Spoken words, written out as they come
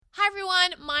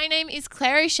everyone, my name is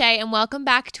Claire O'Shea and welcome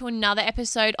back to another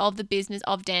episode of the Business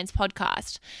of Dance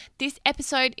podcast. This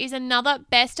episode is another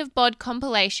Best of Bod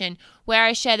compilation where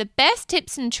I share the best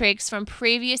tips and tricks from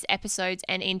previous episodes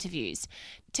and interviews.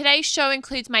 Today's show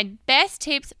includes my best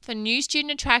tips for new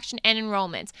student attraction and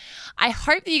enrollments. I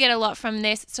hope that you get a lot from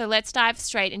this, so let's dive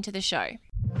straight into the show.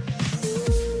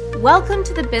 Welcome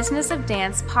to the Business of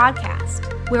Dance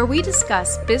podcast, where we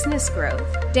discuss business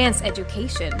growth, dance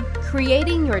education,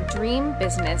 creating your dream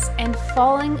business, and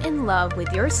falling in love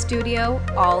with your studio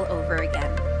all over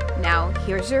again. Now,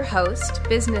 here's your host,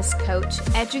 business coach,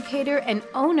 educator, and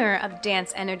owner of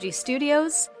Dance Energy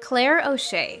Studios, Claire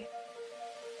O'Shea.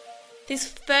 This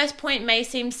first point may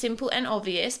seem simple and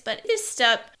obvious, but this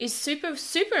step is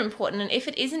super important, and if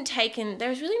it isn't taken,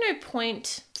 there's really no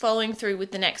point following through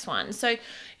with the next one. So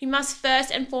you must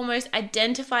first and foremost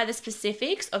identify the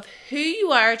specifics of who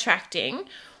you are attracting,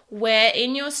 where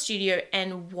in your studio,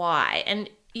 and why. And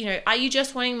are you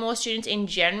just wanting more students in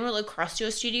general across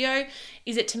your studio?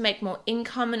 Is it to make more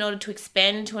income in order to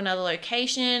expand into another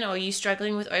location, or are you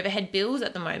struggling with overhead bills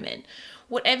at the moment?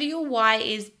 Whatever your why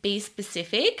is, be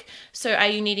specific. So are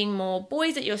you needing more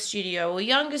boys at your studio or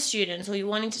younger students, or are you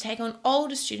wanting to take on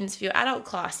older students for your adult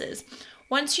classes?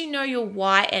 Once you know your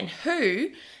why and who,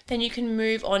 then you can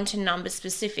move on to numbers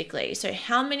specifically. So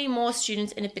how many more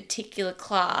students in a particular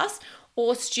class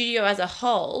or studio as a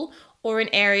whole or an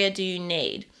area do you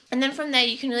need? And then from there,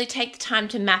 you can really take the time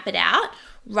to map it out,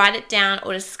 write it down,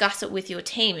 or discuss it with your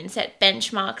team and set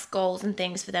benchmarks, goals, and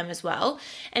things for them as well.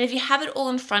 And if you have it all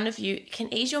in front of you, it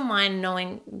can ease your mind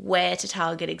knowing where to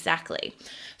target exactly.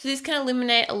 So this can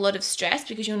eliminate a lot of stress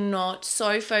because you're not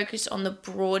so focused on the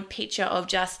broad picture of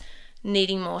just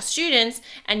needing more students,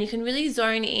 and you can really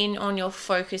zone in on your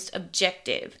focused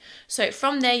objective. So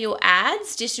from there, your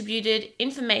ads, distributed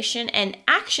information, and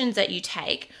actions that you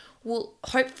take will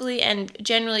hopefully and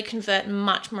generally convert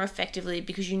much more effectively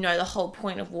because you know the whole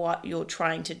point of what you're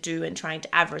trying to do and trying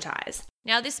to advertise.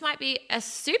 Now, this might be a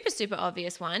super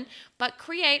obvious one, but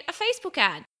create a Facebook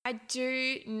ad. I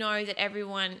do know that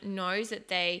everyone knows that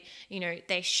they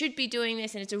should be doing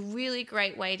this, and it's a really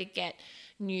great way to get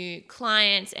new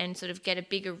clients and sort of get a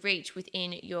bigger reach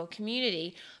within your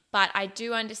community. But I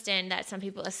do understand that some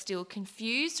people are still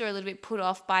confused or a little bit put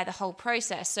off by the whole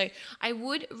process. So I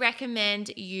would recommend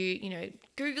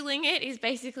Googling it is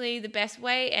basically the best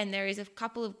way. And there is a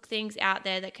couple of things out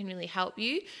there that can really help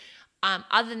you.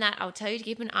 Other than that, I'll tell you to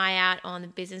keep an eye out on the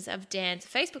Business of Dance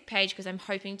Facebook page because I'm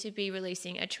hoping to be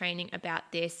releasing a training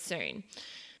about this soon.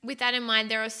 With that in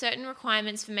mind, there are certain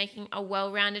requirements for making a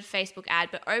well-rounded Facebook ad,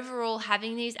 but overall,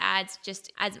 having these ads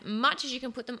just as much as you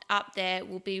can put them up there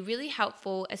will be really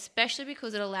helpful, especially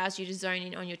because it allows you to zone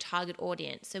in on your target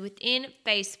audience. So within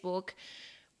Facebook,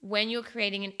 when you're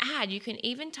creating an ad, you can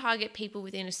even target people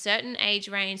within a certain age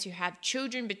range who have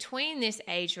children between this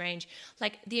age range.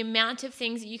 Like the amount of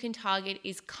things that you can target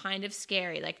is kind of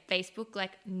scary. Like Facebook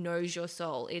knows your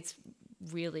soul. It's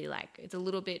really it's a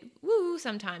little bit woo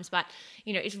sometimes, but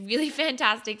it's really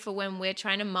fantastic for when we're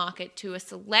trying to market to a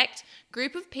select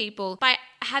group of people. By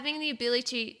having the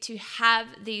ability to have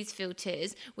these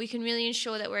filters, we can really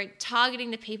ensure that we're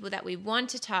targeting the people that we want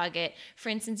to target. For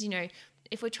instance,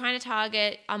 if we're trying to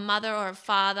target a mother or a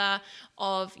father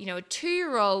of, a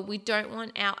 2-year-old, we don't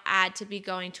want our ad to be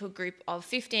going to a group of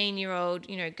 15-year-old,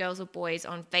 girls or boys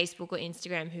on Facebook or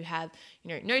Instagram who have,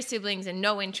 no siblings and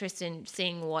no interest in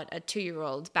seeing what a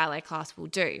 2-year-old's ballet class will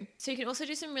do. So you can also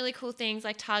do some really cool things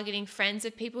like targeting friends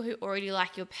of people who already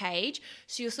like your page.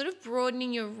 So you're sort of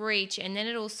broadening your reach, and then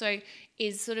it also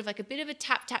is sort of like a bit of a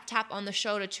tap on the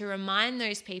shoulder to remind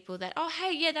those people that, oh,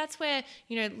 hey, yeah, that's where,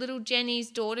 little Jenny's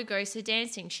daughter goes to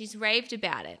dancing. She's raved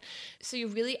about it. So you're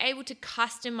really able to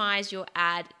customize your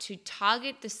ad to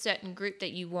target the certain group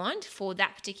that you want for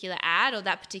that particular ad or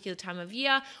that particular time of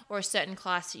year or a certain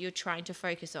class that you're trying to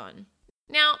focus on.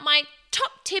 Now, my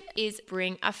top tip is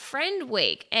bring a friend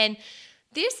week. And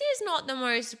this is not the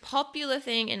most popular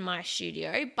thing in my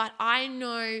studio, but I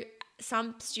know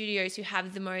some studios who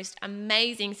have the most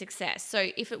amazing success. So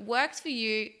if it works for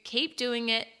you, keep doing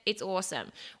it. It's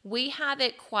awesome. We have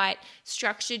it quite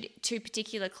structured to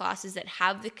particular classes that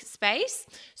have the space.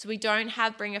 So we don't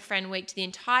have Bring a Friend Week to the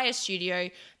entire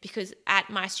studio because at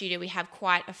my studio we have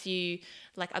quite a few,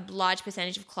 a large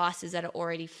percentage of classes that are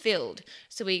already filled.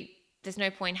 So there's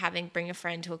no point having bring a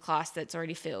friend to a class that's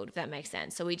already filled, if that makes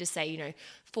sense. So we just say,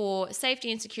 for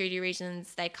safety and security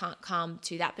reasons, they can't come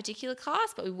to that particular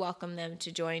class, but we welcome them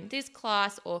to join this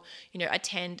class or,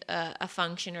 attend a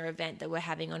function or event that we're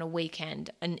having on a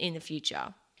weekend and in the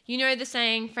future. You know the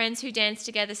saying, friends who dance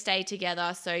together stay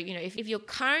together. So, if your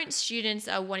current students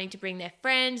are wanting to bring their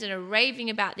friends and are raving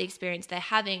about the experience they're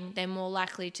having, they're more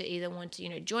likely to either want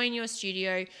to, join your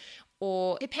studio,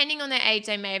 or depending on their age,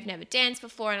 they may have never danced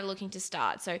before and are looking to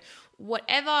start. So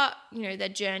whatever, their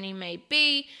journey may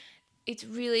be, it's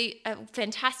really a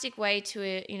fantastic way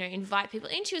to, invite people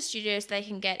into your studio so they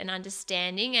can get an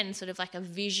understanding and sort of like a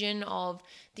vision of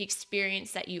the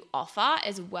experience that you offer,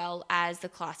 as well as the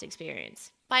class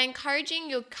experience. By encouraging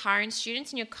your current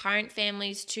students and your current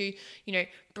families to,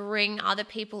 bring other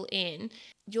people in,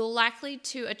 you're likely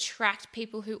to attract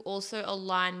people who also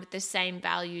align with the same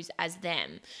values as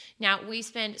them. Now, we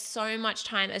spend so much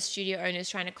time as studio owners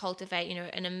trying to cultivate,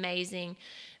 an amazing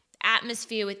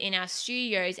atmosphere within our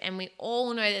studios, and we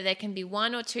all know that there can be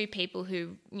one or two people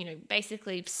who,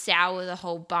 basically sour the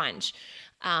whole bunch.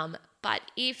 But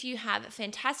if you have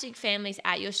fantastic families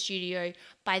at your studio,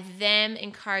 by them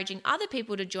encouraging other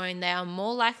people to join, they are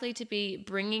more likely to be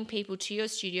bringing people to your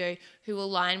studio who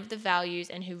align with the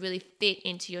values and who really fit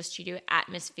into your studio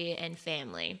atmosphere and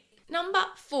family. Number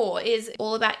 4 is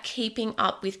all about keeping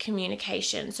up with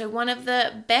communication. So one of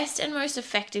the best and most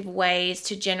effective ways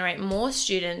to generate more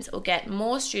students or get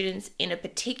more students in a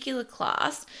particular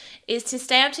class is to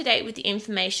stay up to date with the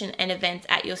information and events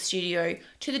at your studio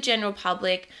to the general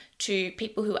public, to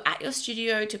people who are at your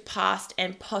studio, to past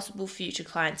and possible future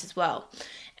clients as well.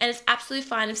 And it's absolutely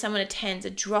fine if someone attends a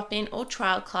drop-in or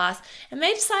trial class and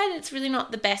they decide it's really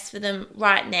not the best for them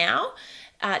right now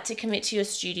to commit to your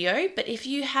studio. But if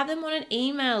you have them on an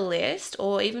email list,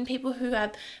 or even people who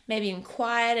have maybe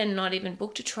inquired and not even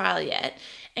booked a trial yet,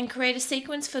 and create a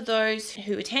sequence for those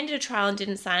who attended a trial and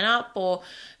didn't sign up, or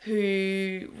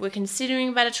who were considering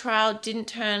about a trial, didn't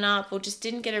turn up, or just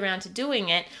didn't get around to doing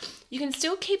it, you can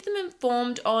still keep them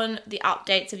informed on the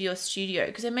updates of your studio,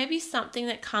 because there may be something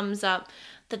that comes up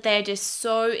that they're just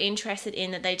so interested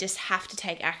in that they just have to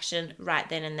take action right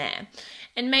then and there.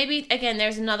 And maybe, again,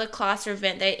 there's another class or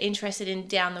event they're interested in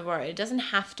down the road. It doesn't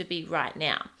have to be right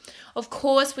now. Of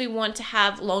course, we want to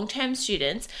have long-term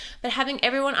students, but having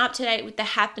everyone up to date with the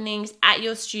happenings at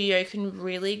your studio can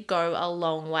really go a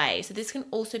long way. So this can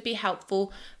also be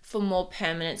helpful for more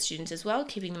permanent students as well,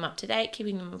 keeping them up to date,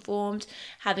 keeping them informed,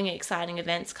 having exciting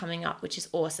events coming up, which is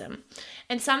awesome.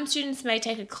 And some students may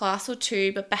take a class or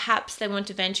two, but perhaps they want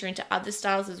to venture into other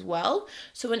styles as well.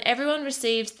 So when everyone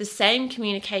receives the same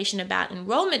communication about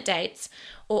enrollment dates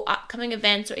or upcoming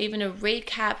events, or even a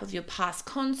recap of your past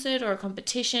concert or a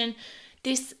competition,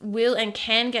 this will and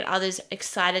can get others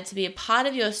excited to be a part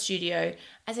of your studio,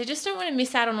 as they just don't want to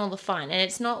miss out on all the fun. And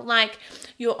it's not like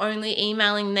you're only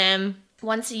emailing them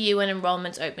once a year when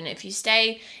enrollment's open. If you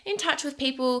stay in touch with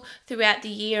people throughout the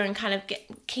year and kind of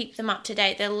keep them up to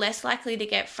date, they're less likely to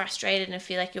get frustrated and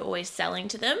feel like you're always selling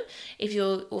to them if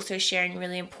you're also sharing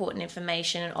really important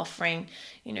information and offering,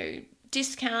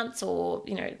 discounts or,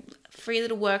 free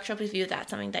little workshops if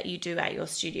that's something that you do at your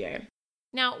studio.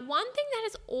 Now, one thing that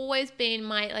has always been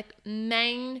my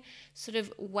main sort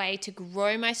of way to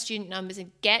grow my student numbers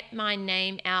and get my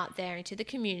name out there into the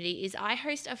community is I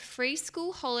host a free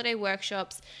school holiday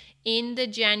workshops in the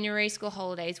January school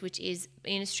holidays, which is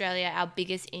in Australia our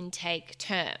biggest intake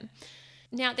term.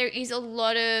 Now, there is a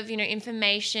lot of,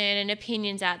 information and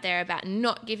opinions out there about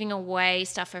not giving away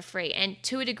stuff for free. And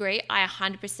to a degree, I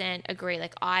 100% agree.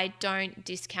 I don't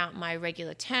discount my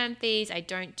regular term fees. I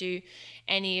don't do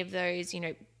any of those,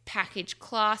 package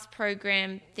class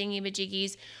program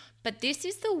thingy-majiggies. But this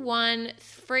is the one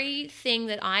free thing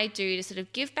that I do to sort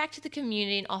of give back to the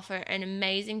community and offer an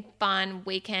amazing, fun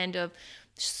weekend of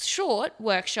short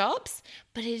workshops,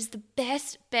 but it is the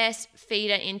best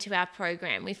feeder into our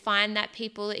program. We find that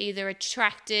people are either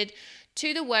attracted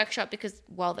to the workshop because,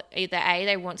 either A,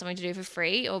 they want something to do for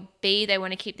free, or B, they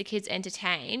want to keep the kids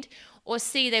entertained, or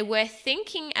C, they were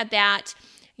thinking about,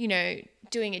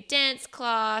 doing a dance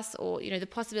class or, the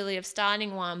possibility of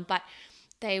starting one, but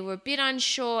they were a bit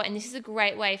unsure, and this is a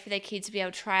great way for their kids to be able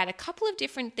to try out a couple of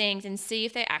different things and see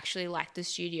if they actually like the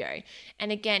studio.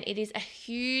 And again, it is a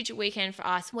huge weekend for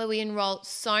us where we enroll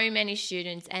so many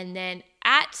students, and then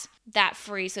at that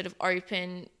free sort of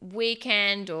open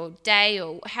weekend or day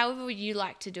or however you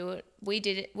like to do it, we're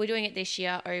doing it this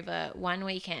year over one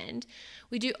weekend.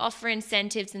 We do offer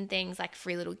incentives and things like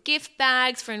free little gift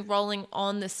bags for enrolling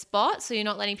on the spot, so you're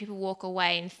not letting people walk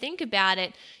away and think about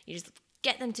it. You just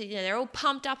get them to, they're all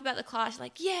pumped up about the class,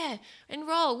 yeah,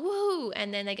 enroll, woohoo,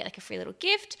 and then they get a free little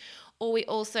gift. Or we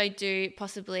also do,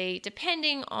 possibly,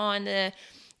 depending on the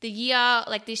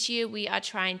this year, we are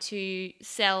trying to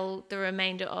sell the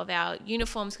remainder of our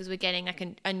uniforms because we're getting like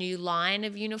a new line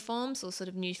of uniforms or sort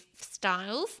of new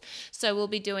styles. So we'll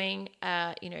be doing,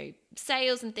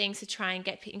 sales and things to try and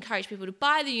encourage people to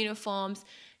buy the uniforms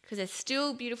because they're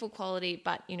still beautiful quality,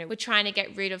 but, we're trying to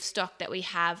get rid of stock that we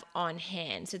have on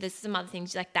hand. So there's some other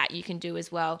things like that you can do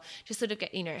as well. Just sort of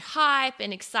get, hype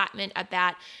and excitement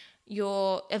about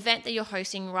your event that you're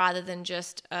hosting rather than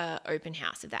just an open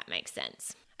house, if that makes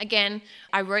sense. Again,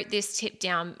 I wrote this tip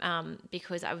down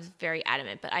because I was very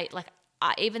adamant, but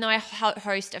even though I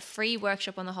host a free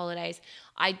workshop on the holidays,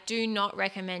 I do not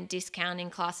recommend discounting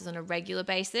classes on a regular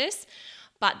basis,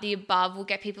 but the above will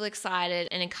get people excited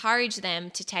and encourage them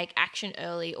to take action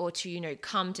early or to,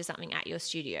 come to something at your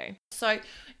studio. So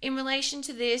in relation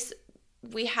to this,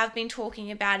 we have been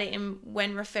talking about it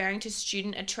when referring to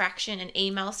student attraction and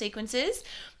email sequences,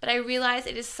 but I realize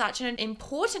it is such an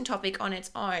important topic on its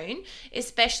own,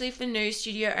 especially for new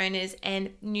studio owners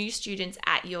and new students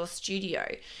at your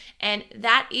studio. And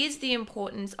that is the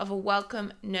importance of a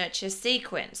welcome nurture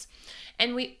sequence.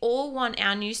 And we all want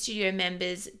our new studio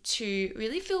members to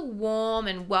really feel warm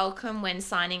and welcome when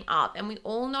signing up. And we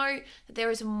all know that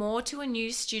there is more to a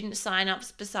new student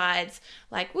sign-ups besides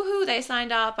like, woohoo, they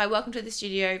signed up, I welcome to the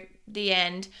studio, the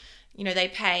end, they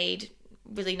paid,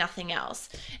 really nothing else.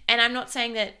 And I'm not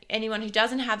saying that anyone who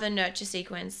doesn't have a nurture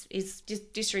sequence is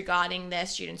just disregarding their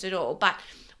students at all, but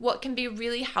what can be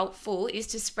really helpful is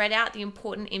to spread out the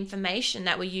important information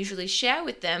that we usually share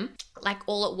with them, like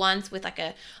all at once with like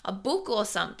a book or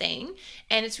something.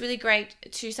 And it's really great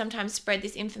to sometimes spread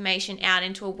this information out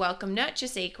into a welcome nurture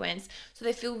sequence so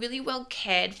they feel really well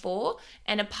cared for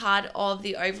and a part of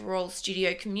the overall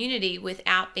studio community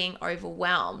without being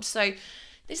overwhelmed. So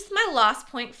this is my last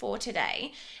point for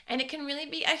today, and it can really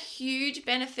be a huge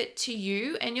benefit to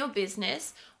you and your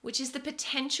business, which is the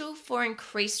potential for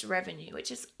increased revenue,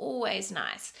 which is always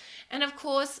nice. And of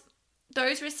course,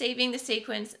 those receiving the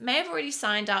sequence may have already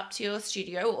signed up to your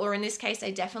studio, or in this case,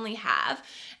 they definitely have,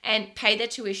 and paid their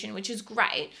tuition, which is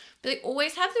great. But they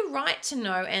always have the right to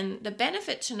know and the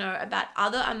benefit to know about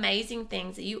other amazing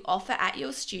things that you offer at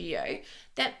your studio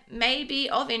that may be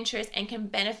of interest and can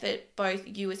benefit both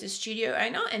you as a studio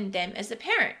owner and them as a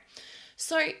parent.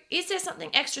 So is there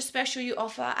something extra special you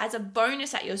offer as a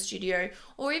bonus at your studio,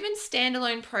 or even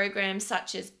standalone programs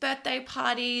such as birthday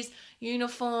parties,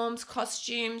 uniforms,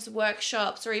 costumes,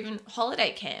 workshops, or even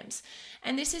holiday camps?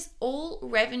 And this is all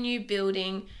revenue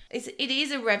building. It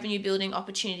is a revenue building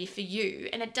opportunity for you,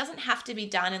 and it doesn't have to be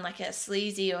done in like a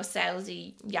sleazy or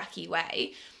salesy, yucky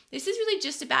way. This is really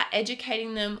just about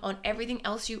educating them on everything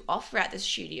else you offer at the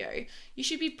studio. You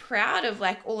should be proud of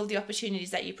like all of the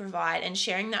opportunities that you provide and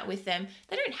sharing that with them.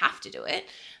 They don't have to do it,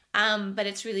 but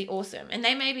it's really awesome. And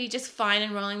they may be just fine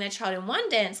enrolling their child in one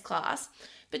dance class,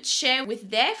 but share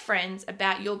with their friends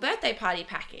about your birthday party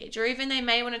package, or even they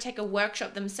may want to take a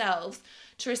workshop themselves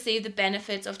to receive the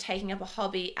benefits of taking up a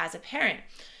hobby as a parent.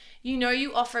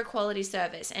 You offer a quality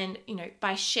service, and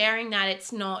by sharing that,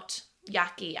 it's not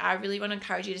yucky. I really want to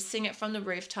encourage you to sing it from the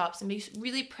rooftops and be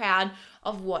really proud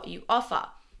of what you offer.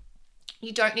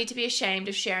 You don't need to be ashamed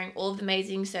of sharing all of the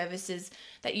amazing services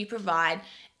that you provide,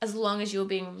 as long as you're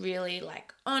being really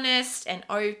like honest and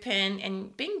open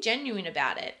and being genuine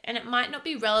about it. And it might not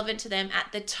be relevant to them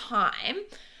at the time,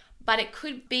 but it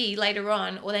could be later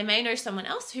on, or they may know someone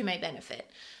else who may benefit.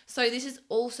 So this is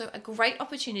also a great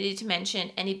opportunity to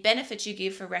mention any benefits you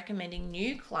give for recommending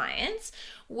new clients,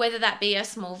 whether that be a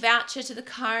small voucher to the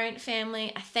current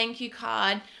family, a thank you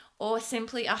card, or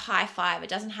simply a high five. It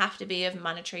doesn't have to be of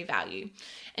monetary value.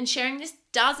 And sharing this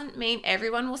doesn't mean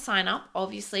everyone will sign up,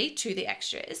 obviously, to the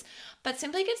extras, but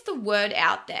simply gets the word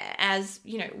out there, as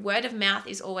word of mouth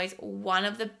is always one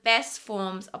of the best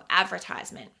forms of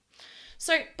advertisement.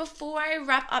 So before I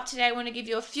wrap up today, I want to give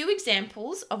you a few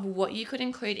examples of what you could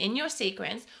include in your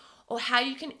sequence or how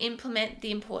you can implement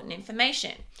the important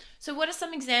information. So what are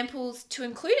some examples to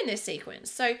include in this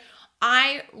sequence? So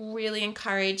I really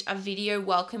encourage a video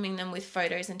welcoming them with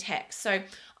photos and text. So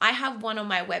I have one on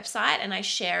my website and I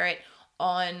share it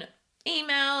on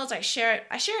emails. I share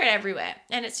it everywhere.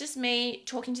 And it's just me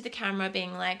talking to the camera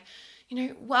being like,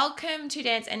 welcome to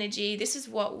Dance Energy. This is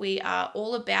what we are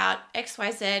all about,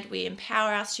 XYZ. We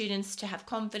empower our students to have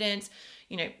confidence.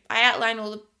 I outline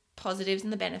all the positives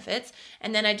and the benefits,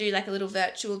 and then I do like a little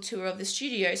virtual tour of the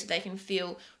studio so they can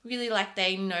feel really like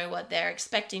they know what they're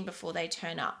expecting before they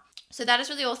turn up. So that is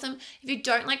really awesome. If you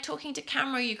don't like talking to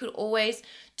camera, you could always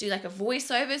do like a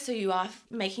voiceover, so you are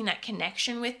making that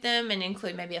connection with them, and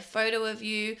include maybe a photo of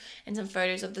you and some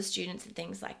photos of the students and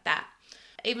things like that.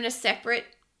 Even a separate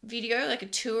video, like a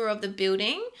tour of the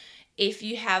building, if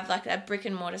you have like a brick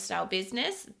and mortar style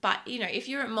business. But, if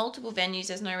you're at multiple venues,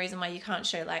 there's no reason why you can't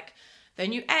show like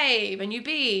venue A, venue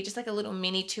B, just like a little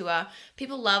mini tour.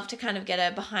 People love to kind of get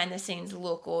a behind the scenes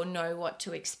look or know what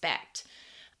to expect.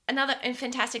 Another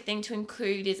fantastic thing to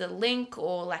include is a link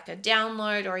or like a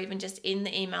download, or even just in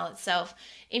the email itself,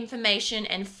 information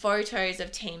and photos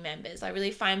of team members. I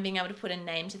really find being able to put a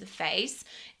name to the face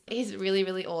is really,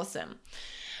 really awesome.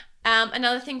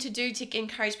 Another thing to do to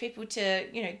encourage people to,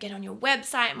 get on your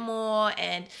website more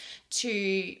and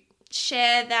to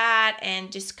share that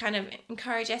and just kind of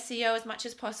encourage SEO as much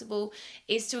as possible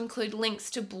is to include links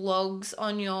to blogs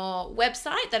on your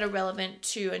website that are relevant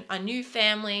to a new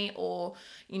family, or,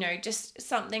 just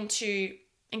something to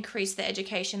increase the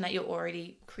education that you're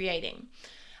already creating.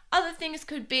 Other things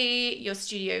could be your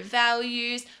studio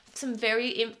values, some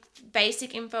very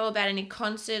basic info about any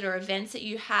concert or events that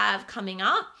you have coming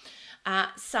up.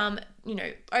 Some,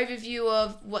 overview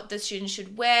of what the students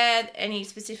should wear, any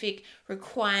specific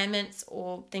requirements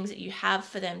or things that you have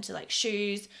for them, to like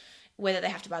shoes, whether they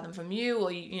have to buy them from you,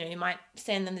 or you might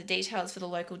send them the details for the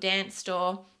local dance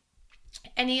store.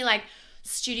 Any like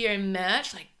studio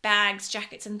merch, like bags,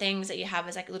 jackets and things that you have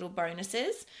as like little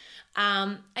bonuses.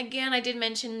 Again, I did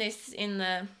mention this in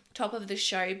the top of the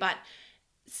show, but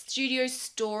studio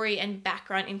story and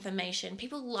background information.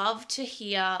 People love to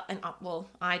hear, and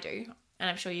I do, and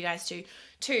I'm sure you guys do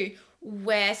too,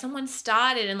 where someone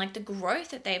started and like the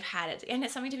growth that they've had. And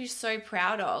it's something to be so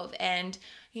proud of. And,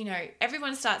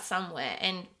 everyone starts somewhere,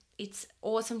 and it's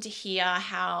awesome to hear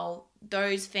how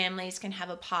those families can have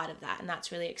a part of that. And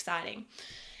that's really exciting.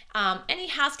 Any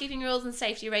housekeeping rules and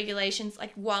safety regulations,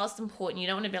 like whilst important, you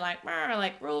don't want to be like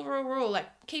rule, like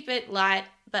keep it light.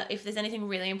 But if there's anything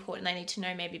really important they need to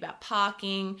know, maybe about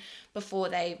parking before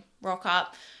they rock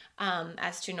up,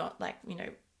 as to not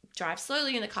drive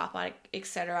slowly in the car park,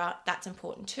 etc. That's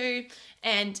important too.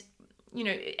 And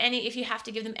if you have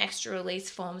to give them extra release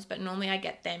forms, but normally I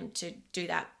get them to do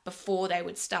that before they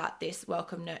would start this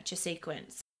welcome nurture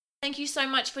sequence. Thank you so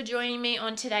much for joining me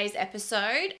on today's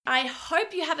episode. I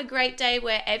hope you have a great day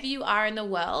wherever you are in the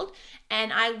world,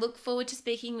 and I look forward to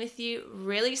speaking with you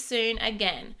really soon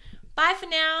again. Bye for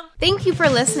now. Thank you for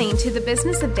listening to the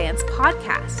Business of Dance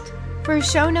podcast. For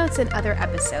show notes and other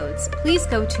episodes, please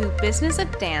go to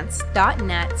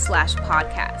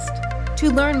businessofdance.net/podcast. To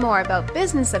learn more about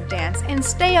Business of Dance and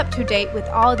stay up to date with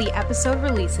all the episode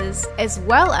releases, as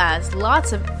well as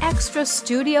lots of extra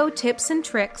studio tips and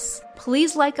tricks,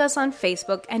 please like us on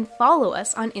Facebook and follow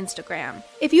us on Instagram.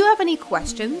 If you have any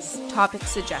questions, topic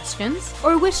suggestions,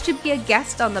 or wish to be a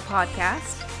guest on the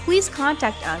podcast, please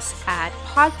contact us at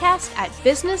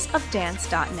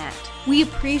podcast@businessofdance.net. We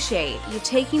appreciate you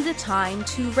taking the time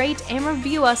to rate and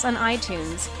review us on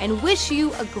iTunes, and wish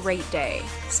you a great day.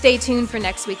 Stay tuned for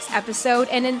next week's episode,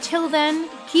 and until then,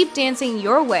 keep dancing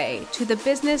your way to the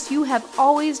business you have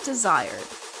always desired.